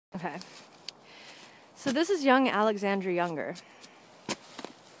Okay. So this is young Alexandra Younger.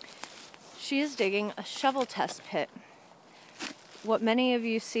 She is digging a shovel test pit. What many of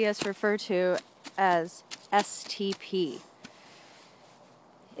you see us refer to as STP.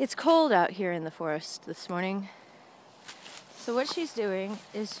 It's cold out here in the forest this morning. So what she's doing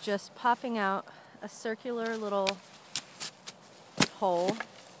is just popping out a circular little hole,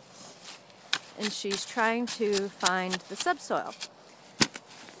 and she's trying to find the subsoil.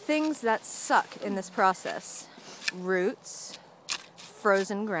 Things that suck in this process: roots,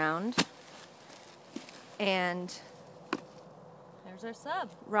 frozen ground, and there's our sub.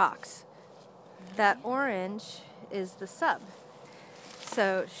 Rocks. That orange is the sub.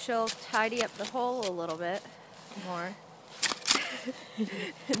 So she'll tidy up the hole a little bit more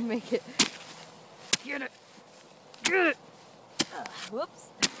and make it. Get it! Get it! Whoops.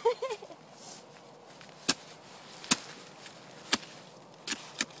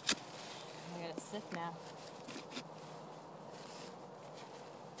 I gotta sift now.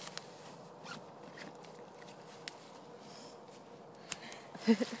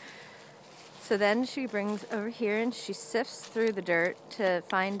 So then she brings over here and she sifts through the dirt to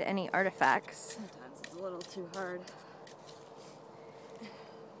find any artifacts. Sometimes it's a little too hard.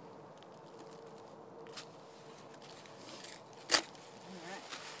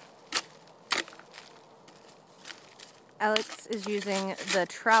 Alex is using the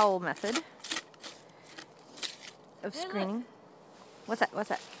trowel method of screening. What's that? What's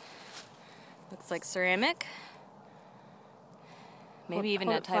that? Looks like ceramic. Maybe even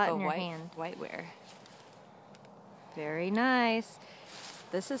a type of whiteware. Very nice.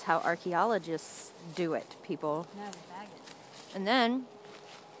 This is how archaeologists do it, people. Now they bag it. And then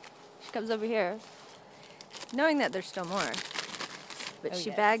she comes over here, knowing that there's still more, but she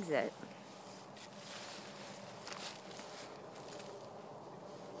bags it.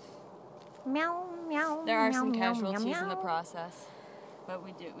 Meow, meow. There are some meow, casualties meow, in the meow. process, but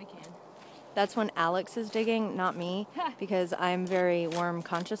we can. That's when Alex is digging, not me, because I'm very worm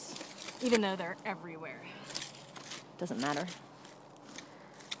conscious. Even though they're everywhere. Doesn't matter.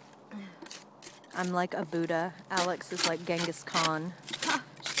 I'm like a Buddha. Alex is like Genghis Khan.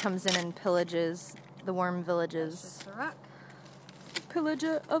 She comes in and pillages the worm villages. That's just a rock.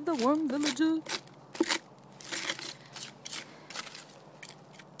 Pillager of the worm villages.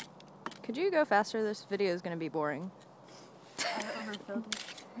 Could you go faster? This video is going to be boring.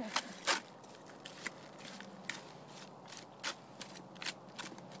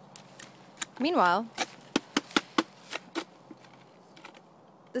 Meanwhile,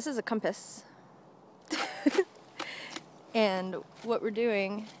 this is a compass. And what we're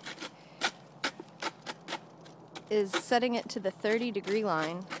doing is setting it to the 30-degree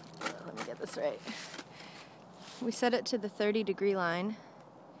line. Let me get this right. We set it to the 30-degree line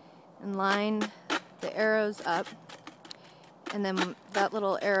and line the arrows up. And then that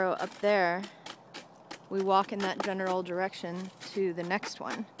little arrow up there, we walk in that general direction to the next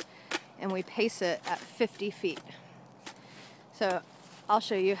one. And we pace it at 50 feet. So I'll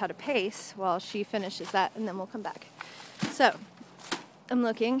show you how to pace while she finishes that, and then we'll come back. So I'm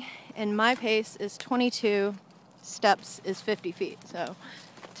looking, and my pace is 22 steps is 50 feet. So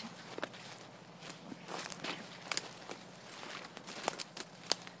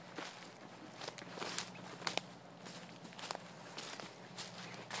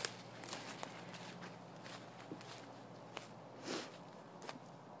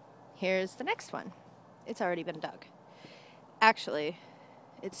here's the next one. It's already been dug. Actually,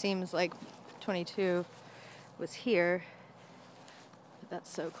 it seems like 22 was here, but that's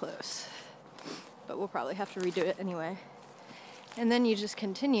so close. But we'll probably have to redo it anyway. And then you just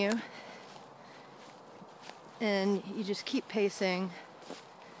continue, and you just keep pacing.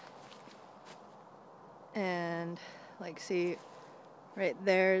 And like, see, right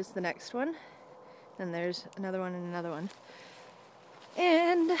there's the next one. Then there's another one and another one.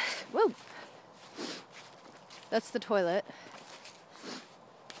 And, whoa, that's the toilet.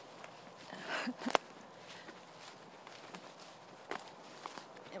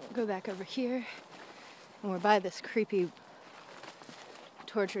 And we'll go back over here, and we're by this creepy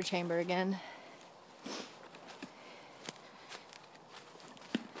torture chamber again.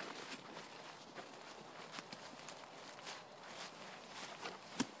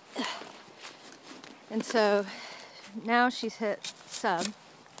 And so now she's hit sub,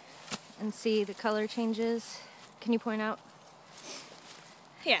 and see the color changes. Can you point out?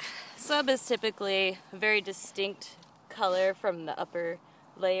 Yeah, sub is typically a very distinct color from the upper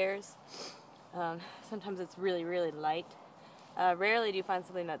layers. Sometimes it's really, really light. Rarely do you find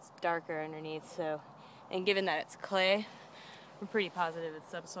something that's darker underneath, so, and given that it's clay, we're pretty positive it's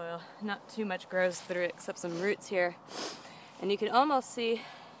subsoil. Not too much grows through it except some roots here. And you can almost see,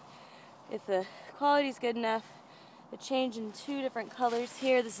 if the quality's good enough, a change in two different colors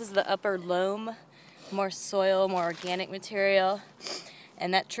here. This is the upper loam, more soil, more organic material.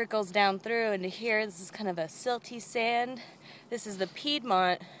 And that trickles down through into here. This is kind of a silty sand. This is the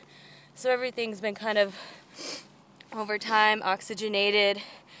Piedmont. So everything's been kind of, over time, oxygenated.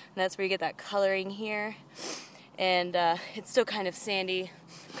 And that's where you get that coloring here. And it's still kind of sandy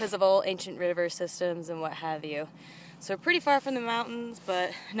because of old ancient river systems and what have you. So we're pretty far from the mountains,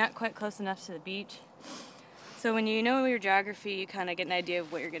 but not quite close enough to the beach. So when you know your geography, you kind of get an idea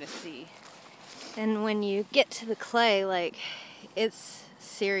of what you're going to see. And when you get to the clay, like, it's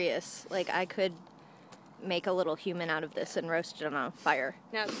serious. Like, I could make a little human out of this and roast it on a fire.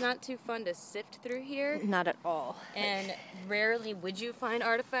 Now, it's not too fun to sift through here. Not at all. And rarely would you find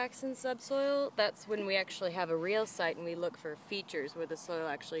artifacts in subsoil. That's when we actually have a real site and we look for features where the soil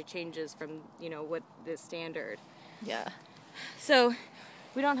actually changes from, you know, what the standard. Yeah. So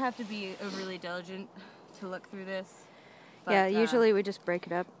we don't have to be overly diligent to look through this. But, yeah, usually we just break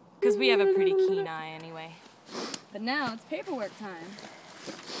it up. Because we have a pretty keen eye anyway. But now it's paperwork time.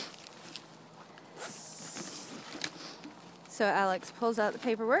 So Alex pulls out the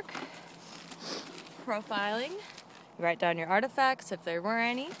paperwork. Profiling. You write down your artifacts if there were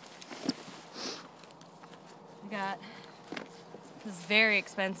any. We got this very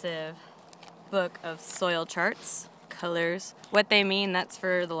expensive book of soil charts, colors. What they mean, that's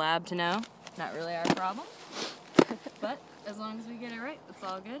for the lab to know. Not really our problem. But as long as we get it right, it's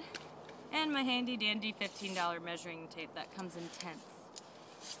all good. And my handy dandy $15 measuring tape that comes in tenths.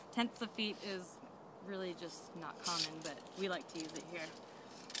 Tenths of feet is really just not common, but we like to use it here.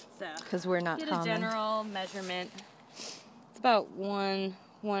 So because we're not get common. a general measurement. It's about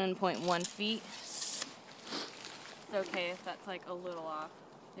 1.1 feet. It's okay if that's like a little off.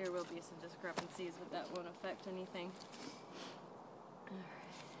 There will be some discrepancies, but that won't affect anything. Alright.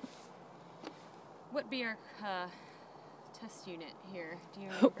 What be our test unit here? Do you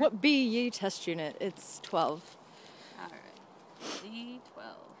remember? What be ye test unit? It's 12. Alright. D12.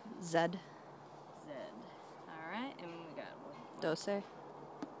 Z. Z. Alright, and we got Dose.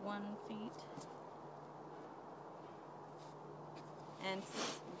 1 feet. And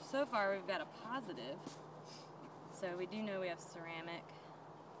so far we've got a positive. So we do know we have ceramic.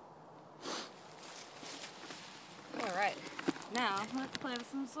 Alright, now let's play with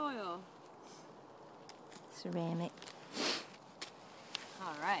some soil. Ceramic.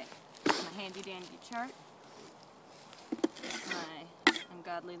 Alright, my handy dandy chart. My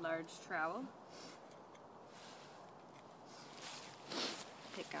ungodly large trowel.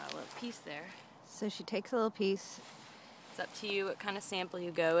 Pick out a little piece there. So she takes a little piece. It's up to you what kind of sample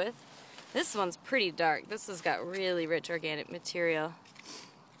you go with. This one's pretty dark. This has got really rich organic material.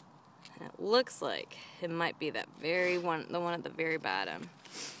 And it looks like it might be that very one, the one at the very bottom.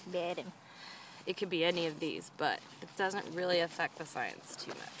 It could be any of these, but it doesn't really affect the science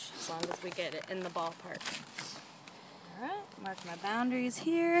too much, as long as we get it in the ballpark. Alright, mark my boundaries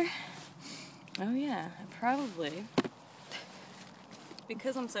here. Oh yeah, I probably,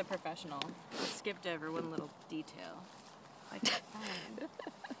 because I'm so professional, I skipped over one little detail. Like, fine.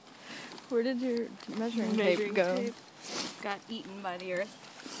 Where did your measuring tape go? Tape got eaten by the earth.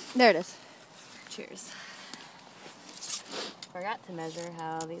 There it is. Cheers. Forgot to measure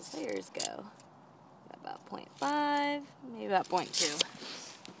how these layers go. About 0.5, maybe about 0.2.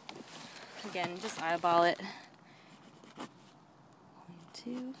 Again, just eyeball it.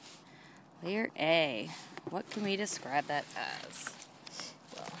 0.2. Layer A. What can we describe that as?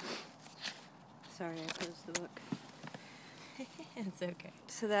 Well, Sorry, I closed the book. it's okay.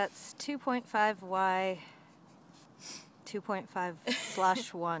 So that's 2.5y,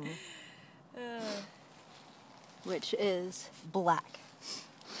 2.5/1, which is black.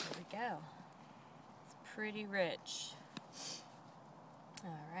 There we go. It's pretty rich.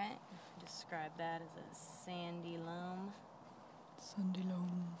 Alright, describe that as a sandy loam. Sandy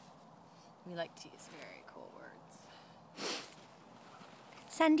loam. We like to use very cool words.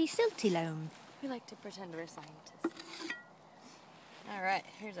 Sandy silty loam. We like to pretend we're scientists. Alright,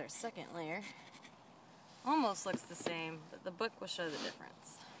 here's our second layer. Almost looks the same, but the book will show the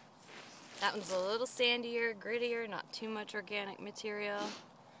difference. That one's a little sandier, grittier, not too much organic material.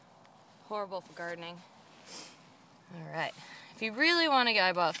 Horrible for gardening. Alright, if you really want to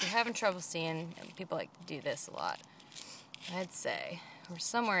eyeball, if you're having trouble seeing, and people like to do this a lot, I'd say we're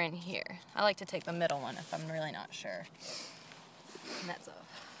somewhere in here. I like to take the middle one if I'm really not sure. And that's a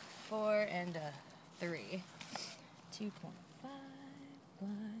 4 and a 3. 2.5 y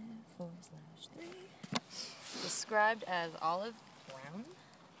 4/3. The described as olive brown.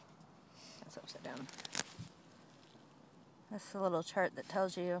 That's upside down. That's the little chart that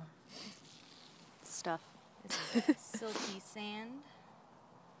tells you stuff. This is a silky sand.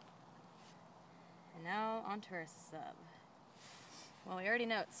 And now onto our sub. Well, we already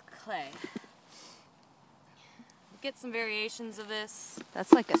know it's clay. We get some variations of this.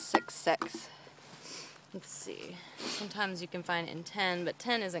 That's like a 6-6. Let's see. Sometimes you can find it in 10, but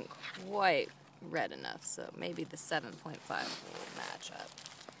 10 isn't quite red enough, so maybe the 7.5 will match up.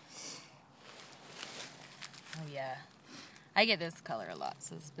 Oh yeah. I get this color a lot,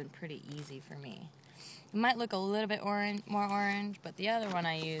 so it's been pretty easy for me. It might look a little bit more orange, but the other one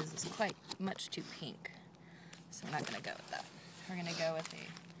I use is quite much too pink. So we're not going to go with that. We're going to go with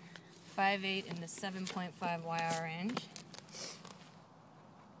a 5/8 in the 7.5 YR range.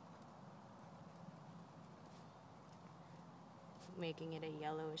 Making it a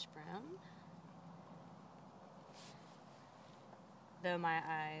yellowish brown. Though my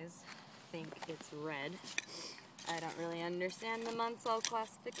eyes think it's red. I don't really understand the Munsell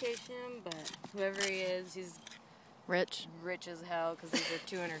classification, but whoever he is, he's Rich. rich as hell because these are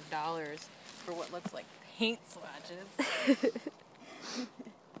 $200 for what looks like paint swatches.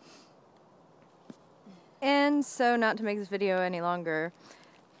 And so, not to make this video any longer,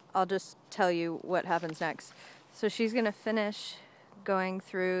 I'll just tell you what happens next. So she's going to finish going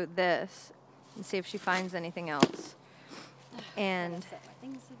through this and see if she finds anything else. And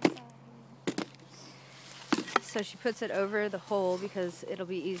so she puts it over the hole because it'll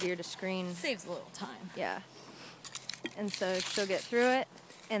be easier to screen. Saves a little time. Yeah. And so she'll get through it,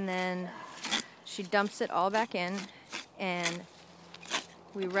 and then she dumps it all back in, and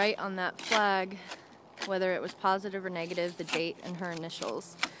we write on that flag whether it was positive or negative, the date and her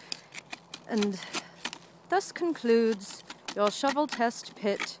initials. And thus concludes your shovel test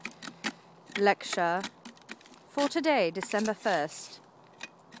pit lecture for today, December 1st,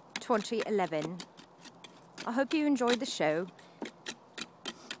 2011. I hope you enjoyed the show.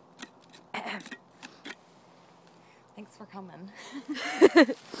 Thanks for coming.